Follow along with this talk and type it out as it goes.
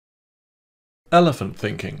Elephant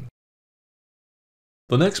thinking.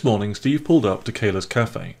 The next morning, Steve pulled up to Kayla's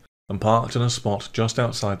cafe and parked in a spot just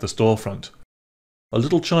outside the storefront. A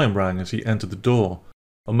little chime rang as he entered the door,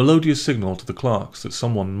 a melodious signal to the clerks that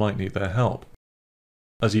someone might need their help.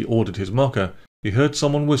 As he ordered his mocha, he heard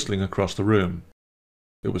someone whistling across the room.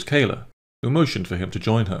 It was Kayla, who motioned for him to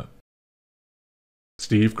join her.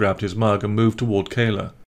 Steve grabbed his mug and moved toward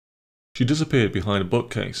Kayla. She disappeared behind a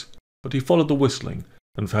bookcase, but he followed the whistling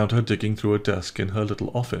and found her digging through a desk in her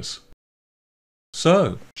little office.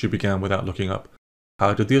 "So," she began without looking up,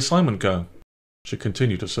 "how did the assignment go?" She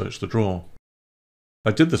continued to search the drawer.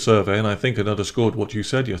 "I did the survey and I think it underscored what you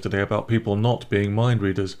said yesterday about people not being mind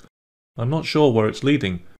readers. I'm not sure where it's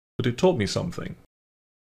leading, but it taught me something."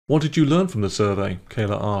 "What did you learn from the survey?"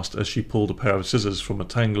 Kayla asked as she pulled a pair of scissors from a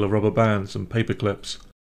tangle of rubber bands and paper clips.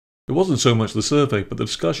 It wasn't so much the survey, but the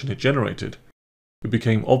discussion it generated. It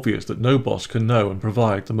became obvious that no boss can know and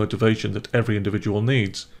provide the motivation that every individual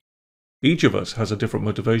needs. Each of us has a different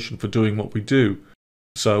motivation for doing what we do,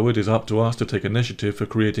 so it is up to us to take initiative for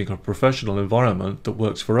creating a professional environment that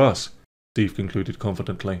works for us, Steve concluded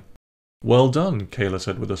confidently. "Well done," Kayla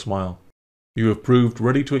said with a smile. "You have proved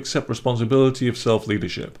ready to accept responsibility of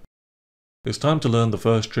self-leadership. It's time to learn the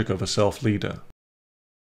first trick of a self-leader."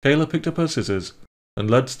 Kayla picked up her scissors and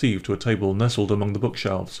led Steve to a table nestled among the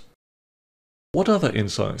bookshelves. "What other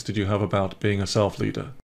insights did you have about being a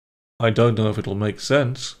self-leader?" "I don't know if it'll make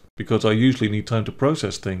sense, because I usually need time to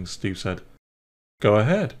process things," Steve said. "Go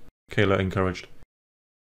ahead," Kayla encouraged.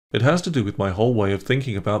 "It has to do with my whole way of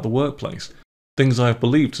thinking about the workplace, things I have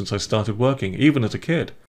believed since I started working, even as a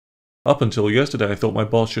kid. Up until yesterday I thought my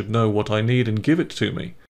boss should know what I need and give it to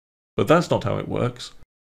me. But that's not how it works.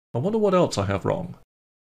 I wonder what else I have wrong."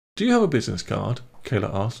 "Do you have a business card?"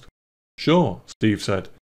 Kayla asked. "Sure," Steve said.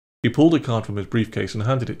 He pulled a card from his briefcase and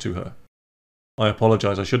handed it to her. "I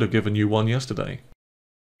apologize, I should have given you one yesterday."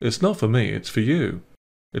 "It's not for me, it's for you.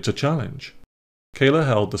 It's a challenge." Kayla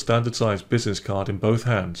held the standard-sized business card in both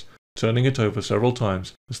hands, turning it over several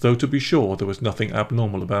times as though to be sure there was nothing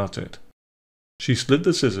abnormal about it. She slid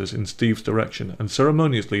the scissors in Steve's direction and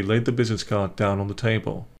ceremoniously laid the business card down on the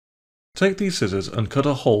table. "Take these scissors and cut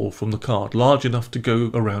a hole from the card large enough to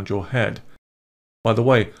go around your head. By the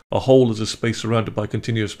way, a hole is a space surrounded by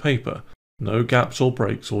continuous paper, no gaps or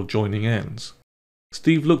breaks or joining ends."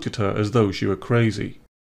 Steve looked at her as though she were crazy.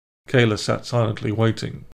 Kayla sat silently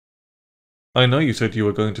waiting. "I know you said you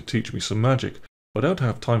were going to teach me some magic, but I don't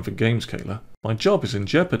have time for games, Kayla. My job is in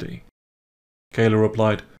jeopardy." Kayla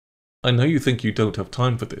replied, "I know you think you don't have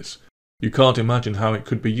time for this. You can't imagine how it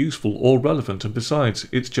could be useful or relevant, and besides,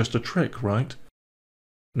 it's just a trick, right?"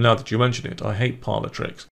 "Now that you mention it, I hate parlor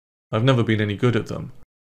tricks. I've never been any good at them.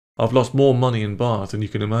 I've lost more money in bars than you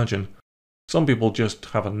can imagine. Some people just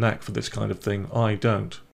have a knack for this kind of thing. I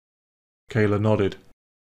don't." Kayla nodded.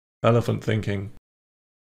 "Elephant thinking."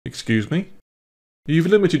 "Excuse me?" "You've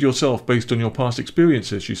limited yourself based on your past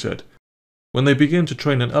experiences," she said. "When they begin to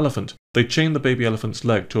train an elephant, they chain the baby elephant's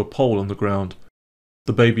leg to a pole on the ground.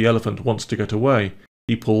 The baby elephant wants to get away.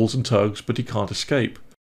 He pulls and tugs, but he can't escape.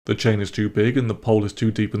 The chain is too big and the pole is too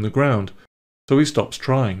deep in the ground, so he stops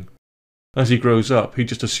trying. As he grows up, he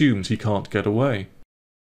just assumes he can't get away.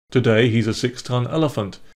 Today he's a 6-ton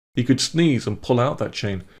elephant. He could sneeze and pull out that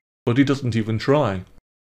chain, but he doesn't even try.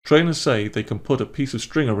 Trainers say they can put a piece of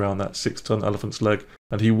string around that 6-ton elephant's leg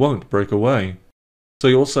and he won't break away." "So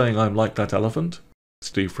you're saying I'm like that elephant?"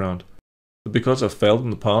 Steve frowned. "That because I've failed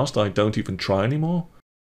in the past, I don't even try anymore?"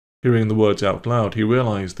 Hearing the words out loud, he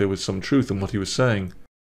realized there was some truth in what he was saying.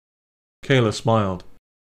 Kayla smiled.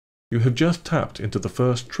 "You have just tapped into the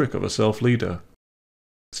first trick of a self-leader."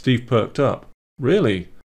 Steve perked up. "Really?"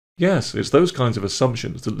 "Yes, it's those kinds of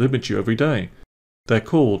assumptions that limit you every day. They're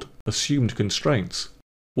called assumed constraints."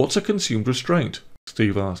 "What's a consumed restraint?"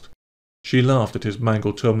 Steve asked. She laughed at his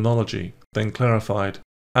mangled terminology, then clarified.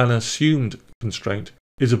 "An assumed constraint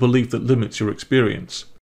is a belief that limits your experience."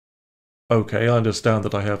 "Okay, I understand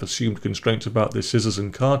that I have assumed constraints about this scissors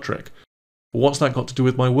and card trick. But what's that got to do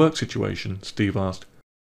with my work situation?" Steve asked.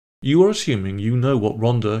 "You are assuming you know what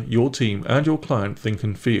Rhonda, your team, and your client think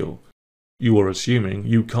and feel. You are assuming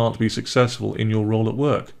you can't be successful in your role at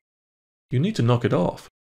work. You need to knock it off."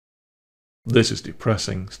 "This is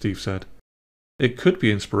depressing," Steve said. "It could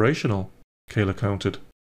be inspirational," Kayla countered.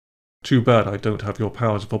 "Too bad I don't have your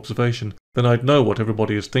powers of observation. Then I'd know what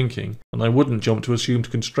everybody is thinking, and I wouldn't jump to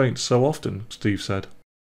assumed constraints so often," Steve said.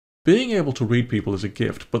 "Being able to read people is a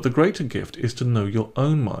gift, but the greater gift is to know your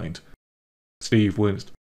own mind." Steve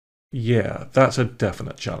winced. "Yeah, that's a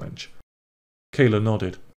definite challenge." Kayla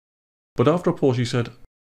nodded. But after a pause she said,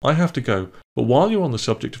 I have to go, but while you're on the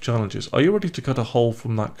subject of challenges, are you ready to cut a hole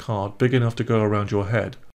from that card big enough to go around your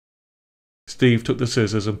head? Steve took the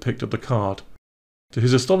scissors and picked up the card. To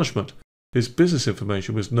his astonishment, his business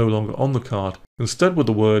information was no longer on the card. Instead were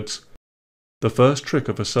the words, "The first trick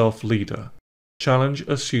of a self-leader. Challenge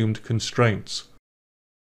assumed constraints."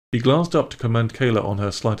 He glanced up to commend Kayla on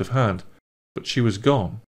her sleight of hand, but she was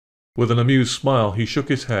gone. With an amused smile, he shook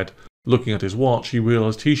his head. Looking at his watch, he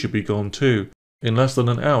realized he should be gone too. In less than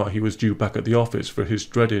an hour, he was due back at the office for his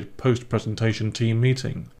dreaded post-presentation team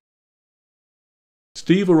meeting.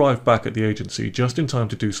 Steve arrived back at the agency just in time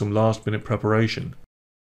to do some last-minute preparation.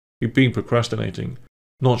 He'd been procrastinating,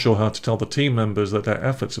 not sure how to tell the team members that their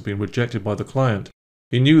efforts had been rejected by the client.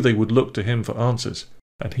 He knew they would look to him for answers,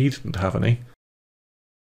 and he didn't have any.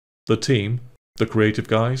 The team, the creative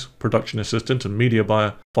guys, production assistant and media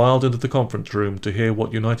buyer, filed into the conference room to hear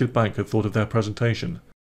what United Bank had thought of their presentation.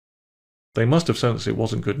 They must have sensed it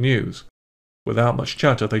wasn't good news. Without much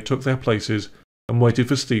chatter, they took their places and waited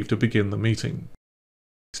for Steve to begin the meeting.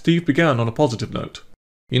 Steve began on a positive note.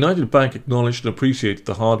 United Bank acknowledged and appreciated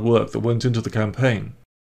the hard work that went into the campaign.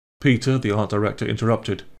 Peter, the art director,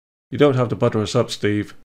 interrupted. "You don't have to butter us up,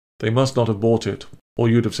 Steve. They must not have bought it, or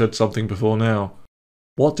you'd have said something before now.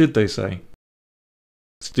 What did they say?"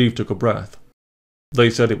 Steve took a breath. "They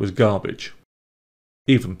said it was garbage."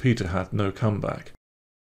 Even Peter had no comeback.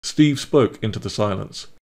 Steve spoke into the silence.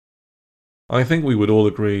 "I think we would all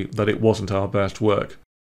agree that it wasn't our best work.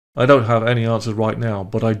 I don't have any answers right now,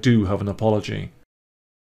 but I do have an apology."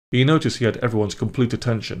 He noticed he had everyone's complete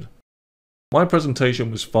attention. "My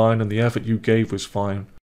presentation was fine and the effort you gave was fine.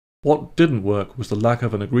 What didn't work was the lack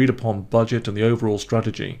of an agreed-upon budget and the overall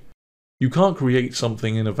strategy. You can't create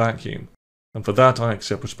something in a vacuum, and for that I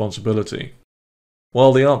accept responsibility."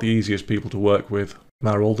 "Well, they aren't the easiest people to work with,"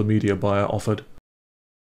 Merrill, the media buyer, offered.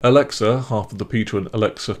 Alexa, half of the Peter and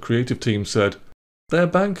Alexa creative team, said, "They're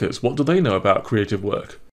bankers. What do they know about creative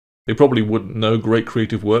work? They probably wouldn't know great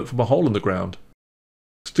creative work from a hole in the ground."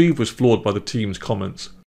 Steve was floored by the team's comments.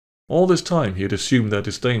 All this time he had assumed their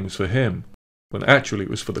disdain was for him, when actually it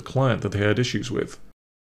was for the client that they had issues with.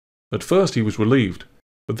 At first he was relieved,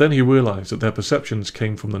 but then he realized that their perceptions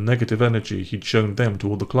came from the negative energy he'd shown them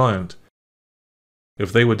toward the client.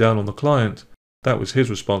 If they were down on the client, that was his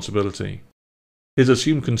responsibility. His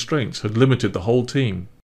assumed constraints had limited the whole team.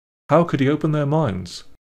 How could he open their minds?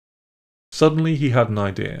 Suddenly he had an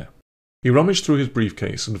idea. He rummaged through his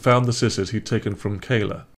briefcase and found the scissors he'd taken from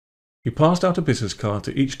Kayla. He passed out a business card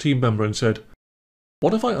to each team member and said,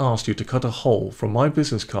 "What if I asked you to cut a hole from my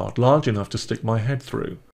business card large enough to stick my head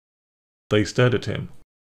through?" They stared at him.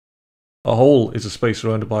 "A hole is a space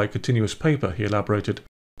surrounded by continuous paper," he elaborated.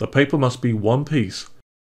 "The paper must be one piece.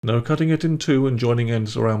 No cutting it in two and joining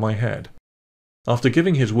ends around my head." After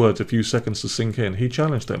giving his words a few seconds to sink in, he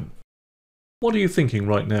challenged them. "What are you thinking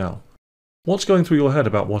right now? What's going through your head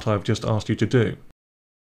about what I've just asked you to do?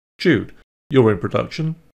 Jude, you're in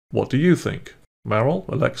production. What do you think? Merrill,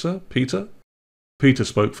 Alexa, Peter?" Peter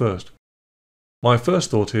spoke first. "My first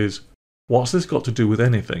thought is, what's this got to do with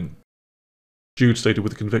anything?" Jude stated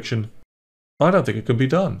with conviction, "I don't think it can be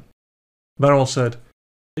done." Merrill said,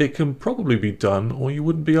 "It can probably be done, or you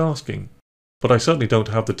wouldn't be asking. But I certainly don't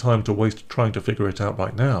have the time to waste trying to figure it out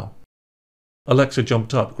right now." Alexa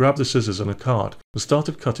jumped up, grabbed the scissors and a card, and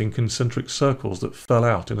started cutting concentric circles that fell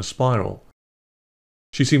out in a spiral.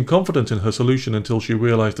 She seemed confident in her solution until she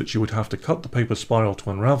realized that she would have to cut the paper spiral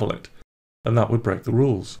to unravel it, and that would break the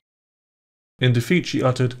rules. In defeat she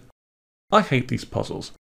uttered, "I hate these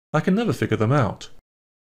puzzles. I can never figure them out."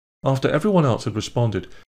 After everyone else had responded,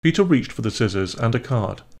 Peter reached for the scissors and a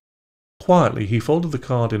card. Quietly he folded the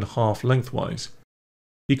card in half lengthwise.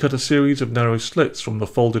 He cut a series of narrow slits from the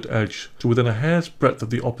folded edge to within a hair's breadth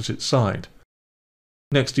of the opposite side.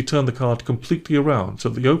 Next he turned the card completely around so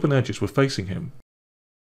that the open edges were facing him.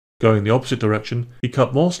 Going the opposite direction, he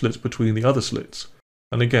cut more slits between the other slits,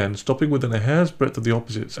 and again stopping within a hair's breadth of the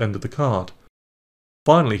opposite end of the card.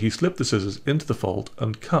 Finally he slipped the scissors into the fold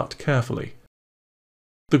and cut carefully.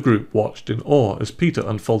 The group watched in awe as Peter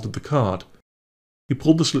unfolded the card. He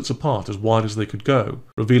pulled the slits apart as wide as they could go,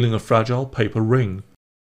 revealing a fragile paper ring.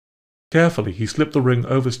 Carefully he slipped the ring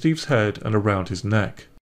over Steve's head and around his neck.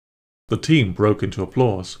 The team broke into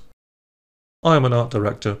applause. "I am an art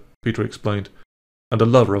director," Peter explained, "and a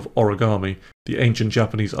lover of origami, the ancient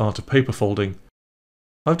Japanese art of paper folding.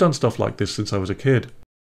 I've done stuff like this since I was a kid."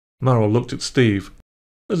 Merrill looked at Steve.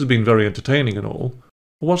 "This has been very entertaining and all,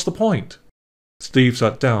 but what's the point?" Steve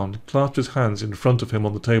sat down, clasped his hands in front of him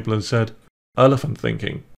on the table and said, "Elephant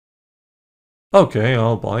thinking." "Okay,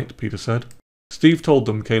 I'll bite," Peter said. Steve told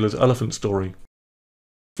them Kayla's elephant story.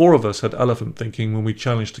 4 of us had elephant thinking when we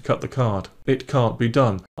challenged to cut the card. It can't be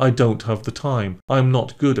done. I don't have the time. I'm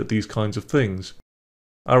not good at these kinds of things.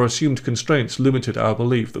 Our assumed constraints limited our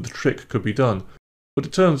belief that the trick could be done, but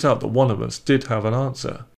it turns out that one of us did have an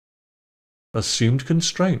answer. Assumed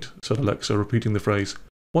constraint, said Alexa, repeating the phrase.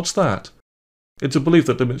 What's that? It's a belief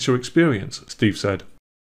that limits your experience, Steve said.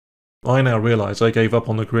 I now realize I gave up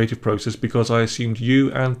on the creative process because I assumed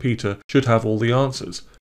you and Peter should have all the answers.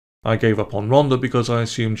 I gave up on Rhonda because I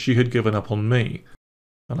assumed she had given up on me.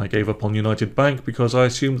 And I gave up on United Bank because I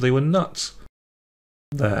assumed they were nuts.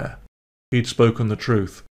 There. He'd spoken the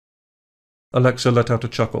truth. Alexa let out a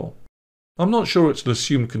chuckle. I'm not sure it's an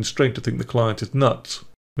assumed constraint to think the client is nuts.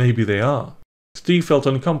 Maybe they are. Steve felt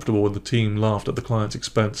uncomfortable when the team laughed at the client's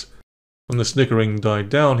expense. When the snickering died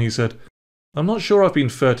down, he said, I'm not sure I've been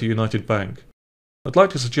fair to United Bank. I'd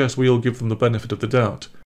like to suggest we all give them the benefit of the doubt.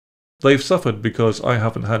 They've suffered because I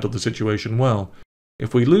haven't handled the situation well.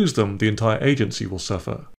 If we lose them, the entire agency will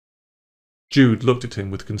suffer. Jude looked at him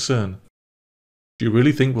with concern. Do you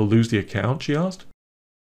really think we'll lose the account? She asked.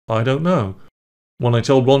 I don't know. When I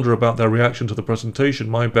tell Rhonda about their reaction to the presentation,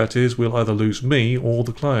 my bet is we'll either lose me or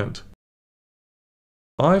the client.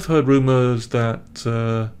 I've heard rumours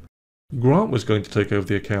that, Grant was going to take over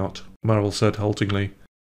the account, Merrill said haltingly.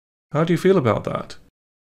 How do you feel about that?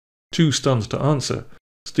 Too stunned to answer,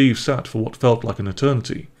 Steve sat for what felt like an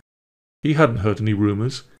eternity. He hadn't heard any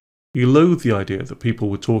rumours. He loathed the idea that people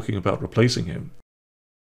were talking about replacing him.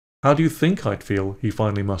 How do you think I'd feel? He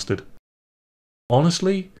finally mustered.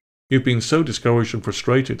 Honestly, you've been so discouraged and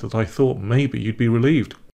frustrated that I thought maybe you'd be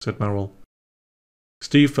relieved, said Merrill.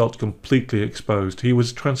 Steve felt completely exposed. He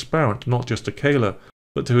was transparent not just to Kayla,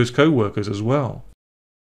 but to his co-workers as well.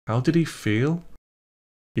 How did he feel?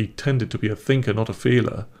 He tended to be a thinker, not a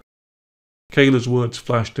feeler. Kayla's words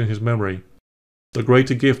flashed in his memory. The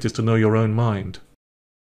greater gift is to know your own mind.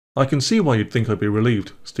 I can see why you'd think I'd be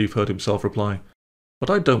relieved, Steve heard himself reply. But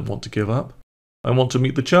I don't want to give up. I want to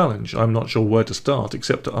meet the challenge. I'm not sure where to start,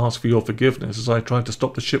 except to ask for your forgiveness as I try to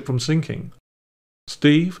stop the ship from sinking.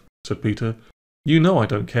 Steve, said Peter, you know I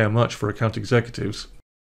don't care much for account executives.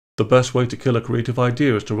 The best way to kill a creative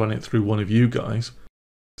idea is to run it through one of you guys.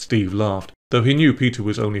 Steve laughed, though he knew Peter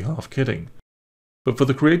was only half kidding. But for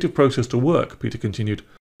the creative process to work, Peter continued,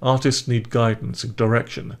 artists need guidance and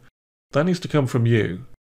direction. That needs to come from you.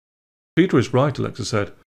 Peter is right, Alexa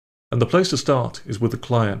said, and the place to start is with the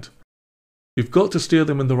client. You've got to steer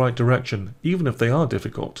them in the right direction, even if they are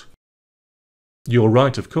difficult. You're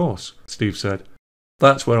right, of course, Steve said.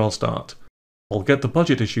 That's where I'll start. I'll get the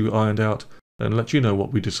budget issue ironed out and let you know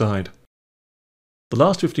what we decide. The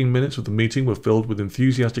last 15 minutes of the meeting were filled with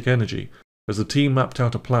enthusiastic energy as the team mapped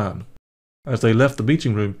out a plan. As they left the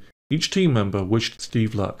meeting room, each team member wished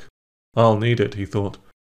Steve luck. I'll need it, he thought.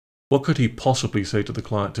 What could he possibly say to the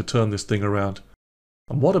client to turn this thing around?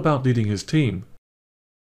 And what about leading his team?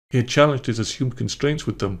 He had challenged his assumed constraints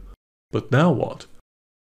with them, but now what?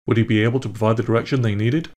 Would he be able to provide the direction they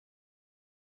needed?